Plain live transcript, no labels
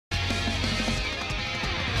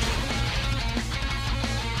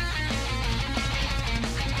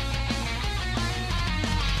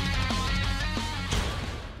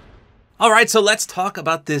Alright, so let's talk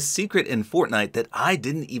about this secret in Fortnite that I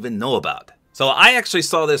didn't even know about. So I actually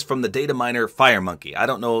saw this from the data miner FireMonkey. I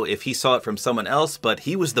don't know if he saw it from someone else, but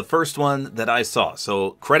he was the first one that I saw.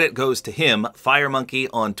 So credit goes to him, FireMonkey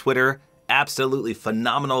on Twitter. Absolutely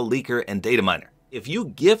phenomenal leaker and data miner. If you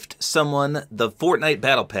gift someone the Fortnite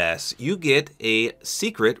Battle Pass, you get a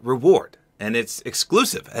secret reward. And it's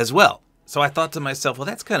exclusive as well. So I thought to myself, well,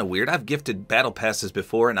 that's kind of weird. I've gifted Battle Passes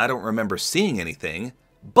before and I don't remember seeing anything.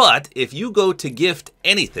 But if you go to gift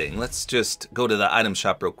anything, let's just go to the item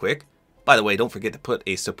shop real quick. By the way, don't forget to put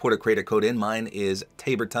a Support-A-Creator Code in. Mine is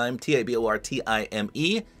tabortime,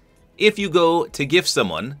 Tabortime. If you go to gift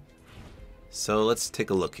someone, so let's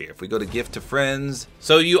take a look here. If we go to gift to friends,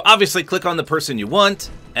 so you obviously click on the person you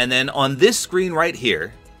want, and then on this screen right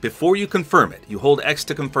here, before you confirm it, you hold X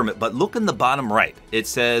to confirm it, but look in the bottom right. It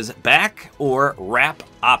says back or wrap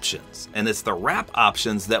options, and it's the wrap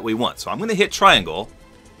options that we want. So I'm gonna hit triangle,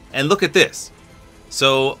 and look at this.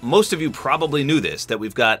 So most of you probably knew this, that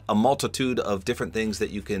we've got a multitude of different things that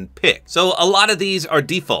you can pick. So a lot of these are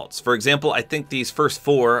defaults. For example, I think these first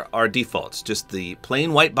 4 are defaults, just the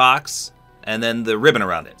plain white box and then the ribbon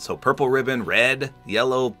around it. So purple ribbon, red,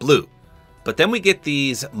 yellow, blue. But then we get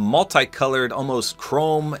these multicolored, almost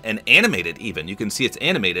chrome and animated even. You can see it's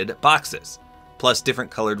animated boxes, plus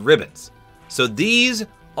different colored ribbons. So these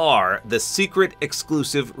are the secret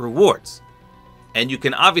exclusive rewards. And you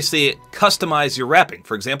can obviously customize your wrapping.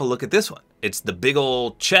 For example, look at this one. It's the big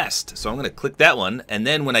old chest. So I'm going to click that one. And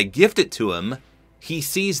then when I gift it to him, he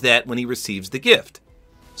sees that when he receives the gift.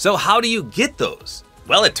 So how do you get those?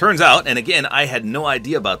 Well, it turns out, and again, I had no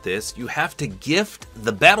idea about this, you have to gift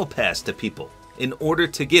the Battle Pass to people in order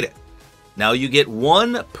to get it. Now you get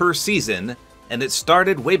 1 per season, and it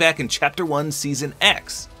started way back in Chapter 1, Season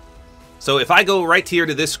X. So if I go right here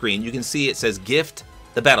to this screen, you can see it says gift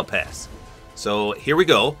the Battle Pass. So here we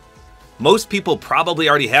go. Most people probably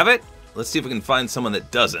already have it. Let's see if we can find someone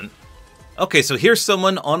that doesn't. Okay, so here's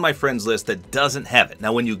someone on my friends list that doesn't have it.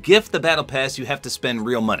 Now when you gift the Battle Pass, you have to spend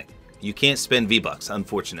real money. You can't spend V-Bucks,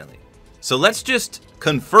 unfortunately. So let's just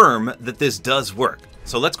confirm that this does work.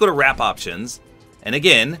 So let's go to wrap options. And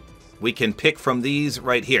again, we can pick from these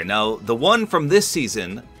right here. Now, the one from this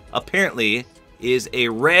season apparently is a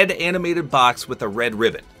red animated box with a red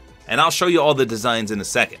ribbon. And I'll show you all the designs in a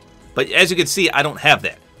second. But as you can see, I don't have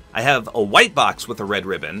that. I have a white box with a red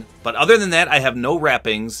ribbon, but other than that, I have no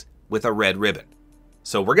wrappings with a red ribbon.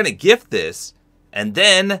 So we're gonna gift this, and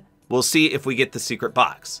then we'll see if we get the secret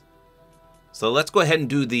box. So let's go ahead and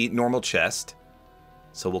do the normal chest.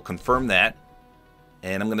 So we'll confirm that,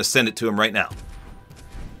 and I'm gonna send it to him right now.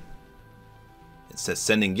 It says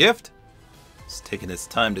sending gift. It's taking its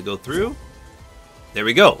time to go through. There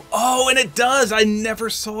we go. Oh, and it does! I never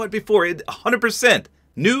saw it before. It 100%.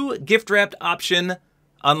 New gift wrapped option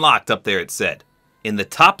unlocked up there, it said. In the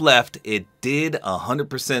top left, it did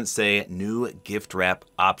 100% say new gift wrap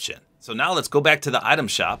option. So now let's go back to the item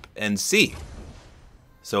shop and see.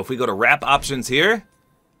 So if we go to wrap options here,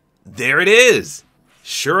 there it is.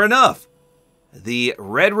 Sure enough, the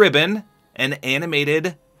red ribbon and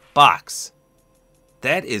animated box.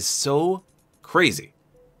 That is so crazy.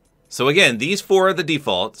 So again, these 4 are the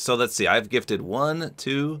default. So let's see, I've gifted 1,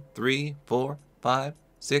 2, 3, 4, 5,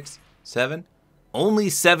 6, 7. Only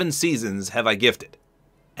 7 seasons have I gifted.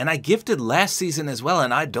 And I gifted last season as well,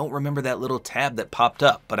 and I don't remember that little tab that popped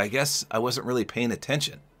up, but I guess I wasn't really paying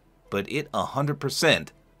attention. But it 100%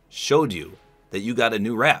 showed you that you got a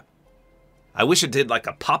new wrap. I wish it did like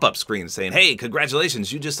a pop-up screen saying, hey,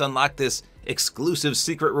 congratulations, you just unlocked this exclusive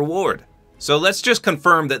secret reward. So let's just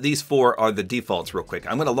confirm that these 4 are the defaults real quick.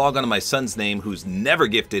 I'm gonna log on to my son's name who's never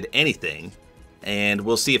gifted anything, and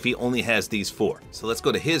we'll see if he only has these 4. So let's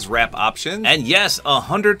go to his wrap options. And yes,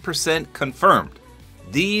 100% confirmed.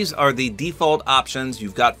 These are the default options.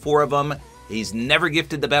 You've got 4 of them. He's never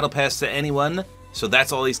gifted the Battle Pass to anyone, so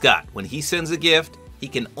that's all he's got. When he sends a gift, he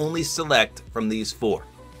can only select from these 4.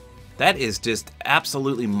 That is just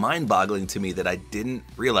absolutely mind-boggling to me that I didn't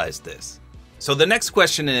realize this. So the next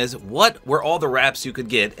question is, what were all the wraps you could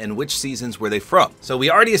get and which seasons were they from? So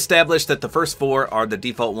we already established that the first 4 are the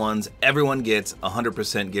default ones everyone gets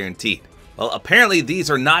 100% guaranteed. Well, apparently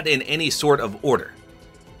these are not in any sort of order.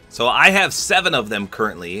 So I have 7 of them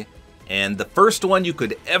currently, and the first one you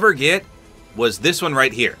could ever get was this one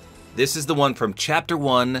right here. This is the one from Chapter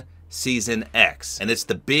 1, Season X, and it's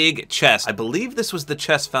the big chest. I believe this was the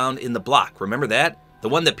chest found in the block. Remember that? The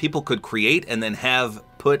one that people could create and then have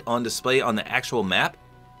put on display on the actual map?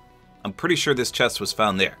 I'm pretty sure this chest was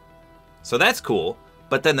found there. So that's cool.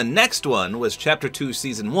 But then the next one was Chapter 2,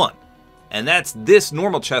 Season 1. And that's this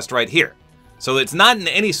normal chest right here. So it's not in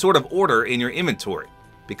any sort of order in your inventory,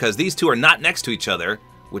 because these two are not next to each other,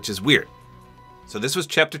 which is weird. So this was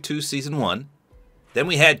Chapter 2, Season 1. Then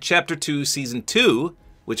we had Chapter 2, Season 2,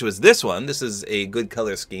 which was this one. This is a good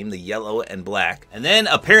color scheme, the yellow and black. And then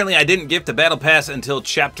apparently I didn't gift the Battle Pass until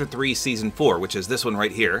Chapter 3, Season 4, which is this one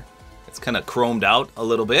right here. It's kind of chromed out a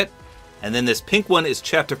little bit. And then this pink one is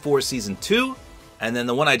Chapter 4, Season 2. And then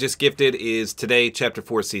the one I just gifted is today, Chapter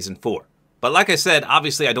 4, Season 4. But like I said,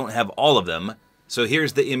 obviously I don't have all of them. So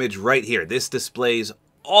here's the image right here. This displays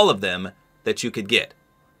all of them that you could get.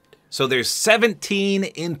 So there's 17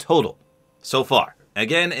 in total so far.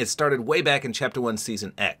 Again, it started way back in Chapter 1,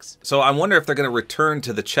 Season X. So I wonder if they're going to return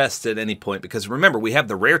to the chest at any point, because remember, we have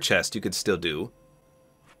the rare chest you could still do.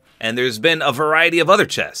 And there's been a variety of other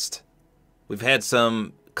chests. We've had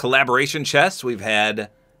some collaboration chests. We've had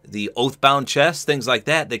the Oathbound chests, things like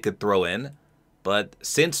that they could throw in. But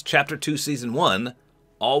since Chapter 2, Season 1,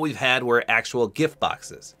 all we've had were actual gift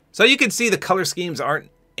boxes. So you can see the color schemes aren't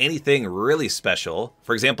anything really special.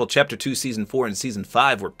 For example, Chapter 2, Season 4, and Season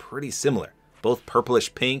 5 were pretty similar. Both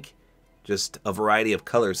purplish pink, just a variety of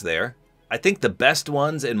colors there. I think the best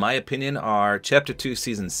ones, in my opinion, are Chapter 2,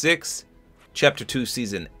 Season 6, Chapter 2,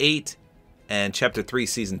 Season 8, and Chapter 3,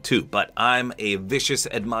 Season 2. But I'm a vicious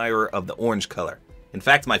admirer of the orange color. In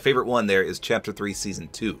fact, my favorite one there is Chapter 3, Season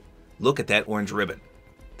 2. Look at that orange ribbon.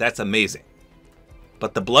 That's amazing.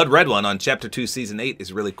 But the blood red one on Chapter 2, Season 8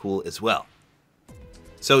 is really cool as well.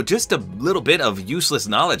 So just a little bit of useless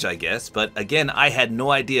knowledge, I guess, but again, I had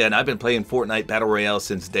no idea, and I've been playing Fortnite Battle Royale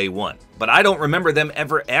since day one. But I don't remember them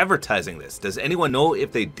ever advertising this. Does anyone know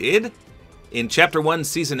if they did? In Chapter 1,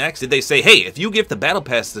 Season X, did they say, hey, if you gift the Battle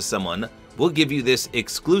Pass to someone, we'll give you this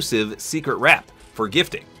exclusive secret wrap for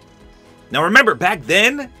gifting? Now remember, back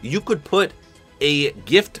then, you could put a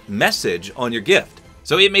gift message on your gift.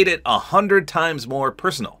 So it made it 100 times more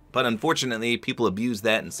personal. But unfortunately, people abused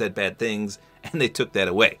that and said bad things, and they took that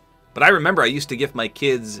away. But I remember I used to gift my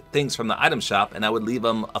kids things from the item shop, and I would leave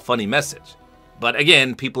them a funny message. But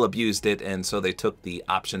again, people abused it, and so they took the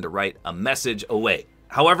option to write a message away.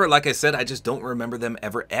 However, like I said, I just don't remember them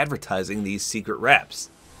ever advertising these secret wraps.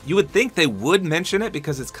 You would think they would mention it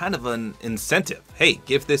because it's kind of an incentive. Hey,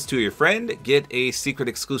 gift this to your friend, get a secret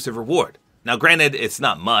exclusive reward. Now granted, it's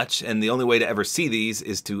not much, and the only way to ever see these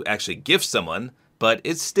is to actually gift someone, but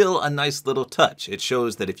it's still a nice little touch. It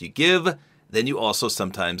shows that if you give, then you also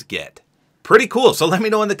sometimes get. Pretty cool, so let me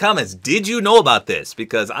know in the comments, did you know about this?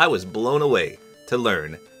 Because I was blown away to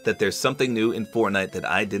learn that there's something new in Fortnite that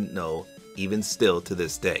I didn't know, even still to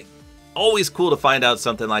this day. Always cool to find out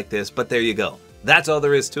something like this, but there you go. That's all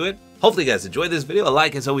there is to it. Hopefully you guys enjoyed this video. A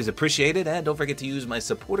like is always appreciated, and don't forget to use my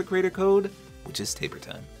Support-A-Creator code, which is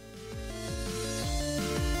tabortime.